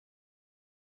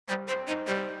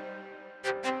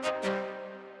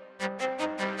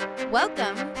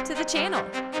Welcome to the channel.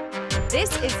 This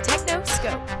is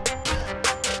TechnoScope.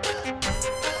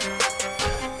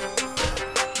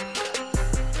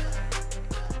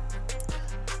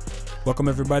 Welcome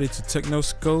everybody to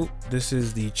TechnoScope. This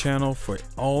is the channel for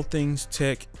all things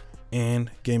tech and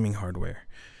gaming hardware.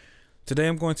 Today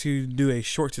I'm going to do a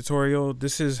short tutorial.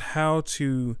 This is how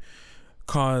to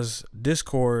cause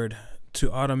Discord to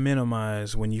auto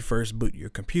minimize when you first boot your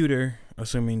computer,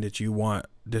 assuming that you want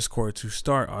Discord to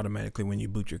start automatically when you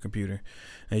boot your computer.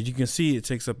 As you can see, it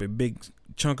takes up a big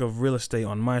chunk of real estate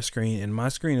on my screen, and my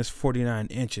screen is 49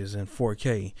 inches in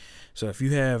 4K. So if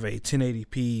you have a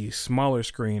 1080p smaller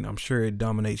screen, I'm sure it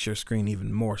dominates your screen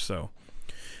even more so.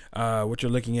 What you're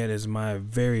looking at is my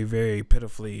very, very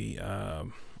pitifully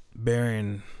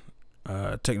barren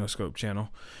TechnoScope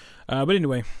channel. But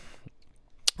anyway,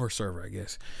 or server, I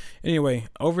guess. Anyway,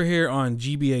 over here on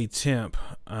GBA Temp,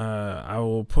 I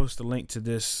will post a link to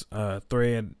this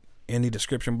thread in the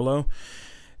description below.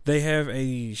 They have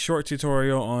a short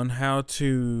tutorial on how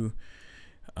to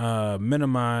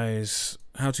minimize,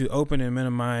 how to open and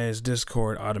minimize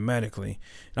Discord automatically.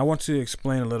 And I want to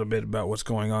explain a little bit about what's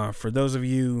going on. For those of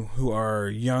you who are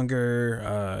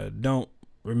younger, don't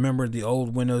remember the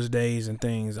old Windows days and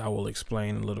things, I will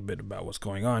explain a little bit about what's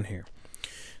going on here.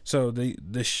 So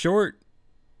the short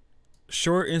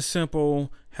and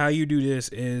simple how you do this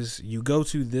is you go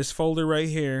to this folder right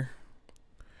here.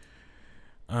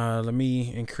 Let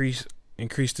me increase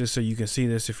this so you can see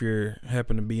this if you're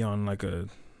happen to be on like a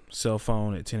cell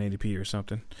phone at 1080p or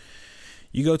something.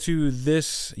 You go to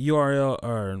this URL,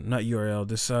 or not URL,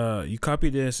 this you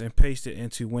copy this and paste it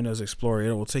into Windows Explorer.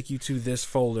 It will take you to this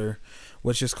folder,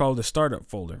 which is called the startup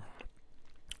folder.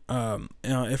 Now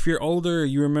if you're older,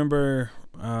 you remember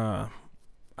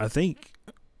I think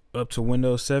up to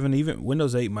Windows 7, even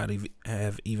Windows 8 might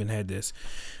have even had this.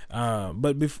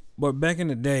 But back in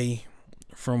the day,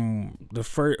 from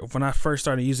when I first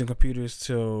started using computers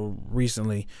till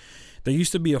recently, there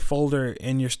used to be a folder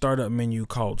in your startup menu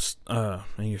called startup,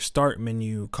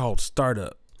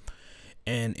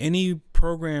 and any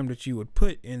program that you would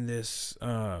put in this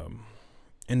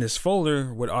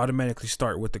folder would automatically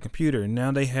start with the computer.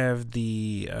 Now they have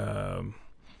the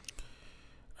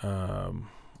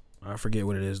I forget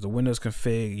what it is, the Windows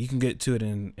config. You can get to it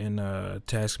in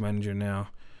Task Manager now.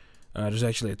 There's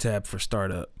actually a tab for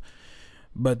startup.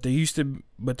 But it used to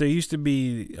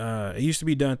be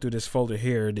done through this folder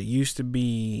here that used to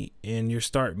be in your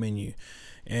start menu,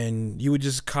 and you would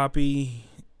just copy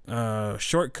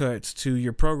shortcuts to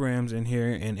your programs in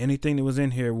here, and anything that was in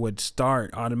here would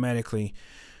start automatically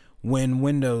when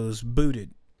Windows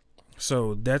booted.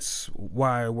 So that's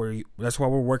why we're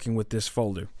working with this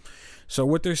folder. So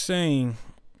what they're saying,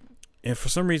 and for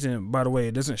some reason, by the way,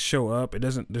 it doesn't show up.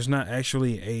 There's not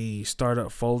actually a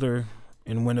startup folder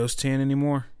in Windows 10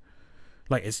 anymore.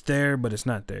 Like, it's there, but it's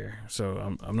not there.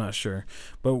 So I'm not sure.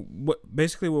 But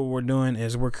basically what we're doing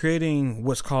is we're creating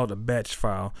what's called a batch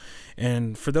file.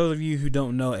 And for those of you who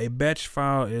don't know, a batch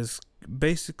file is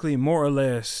basically more or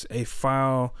less a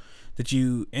file that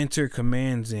you enter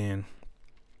commands in,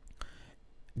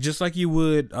 just like you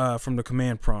would from the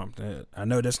command prompt. I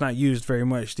know that's not used very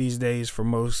much these days for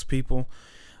most people.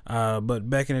 But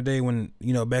back in the day, when,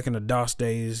 back in the DOS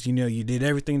days, you did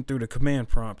everything through the command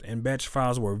prompt, and batch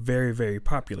files were very, very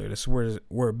popular. That's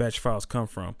where batch files come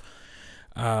from.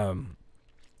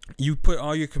 You put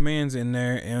all your commands in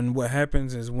there, and what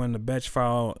happens is when the batch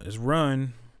file is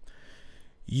run,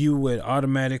 you would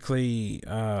automatically,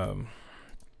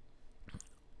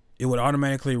 it would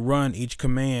automatically run each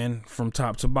command from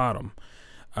top to bottom.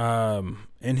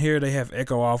 And here they have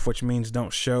echo off, which means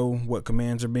don't show what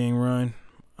commands are being run.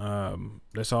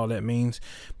 That's all that means.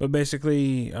 But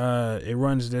basically, it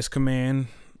runs this command,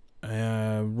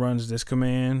 runs this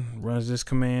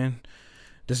command.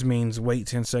 This means wait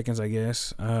 10 seconds, I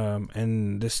guess.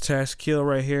 And this task kill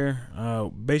right here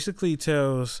basically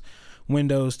tells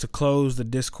Windows to close the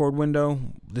Discord window.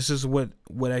 This is what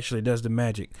actually does the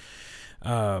magic.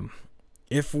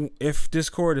 If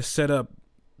Discord is set up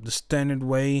the standard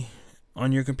way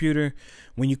on your computer,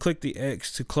 when you click the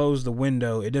X to close the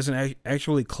window, it doesn't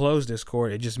actually close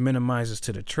Discord. It just minimizes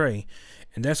to the tray,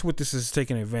 and that's what this is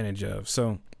taking advantage of.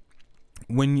 So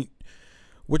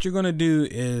what you're going to do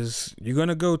is you're going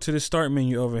to go to the start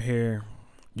menu over here.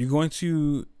 You're going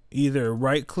to either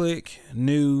right click,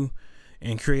 new,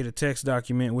 and create a text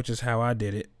document, which is how I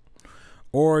did it,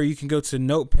 or you can go to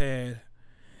Notepad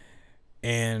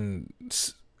and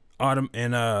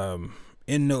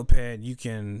in Notepad you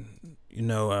can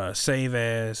save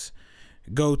as,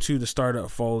 go to the startup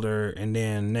folder and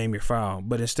then name your file.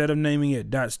 But instead of naming it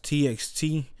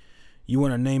 .txt, you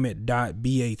want to name it .bat,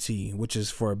 which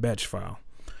is for a batch file.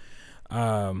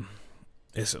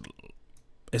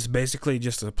 It's basically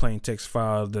just a plain text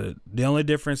file. The only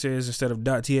difference is instead of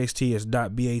 .txt, it's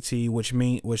 .bat,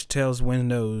 which tells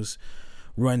Windows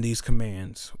run these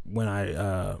commands when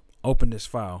I open this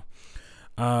file.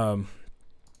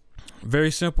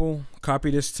 Very simple.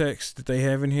 Copy this text that they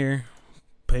have in here,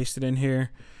 paste it in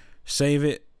here, save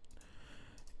it.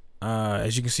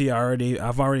 As you can see,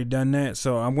 I've already done that.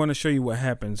 So I'm going to show you what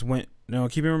happens when. Now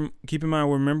keep in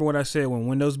mind. Remember what I said. When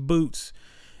Windows boots,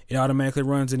 it automatically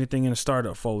runs anything in the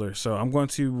startup folder. So I'm going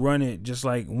to run it just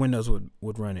like Windows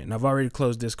would run it. And I've already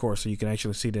closed this course so you can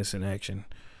actually see this in action.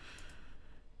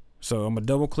 So I'm gonna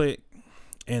double click,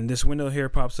 and this window here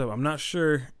pops up. I'm not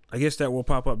sure. I guess that will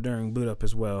pop up during boot up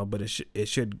as well, but it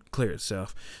should clear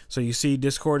itself. So you see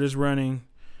Discord is running.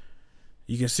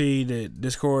 You can see that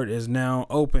Discord is now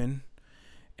open,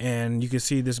 and you can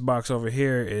see this box over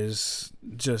here is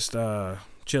just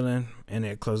chilling, and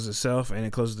it closes itself, and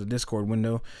it closes the Discord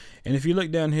window. And if you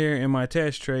look down here in my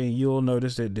attached tray, you'll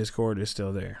notice that Discord is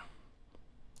still there.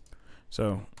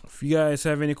 So if you guys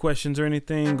have any questions or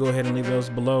anything, go ahead and leave those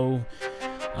below.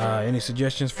 Any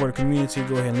suggestions for the community,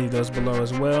 go ahead and leave those below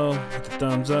as well. Hit the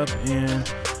thumbs up,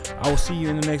 and I will see you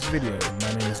in the next video.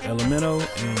 My name is Elemento,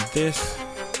 and this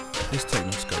is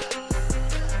TechnoScope.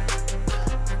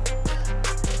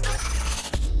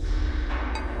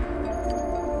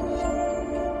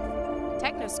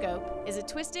 TechnoScope is a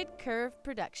Twisted Curve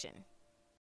production.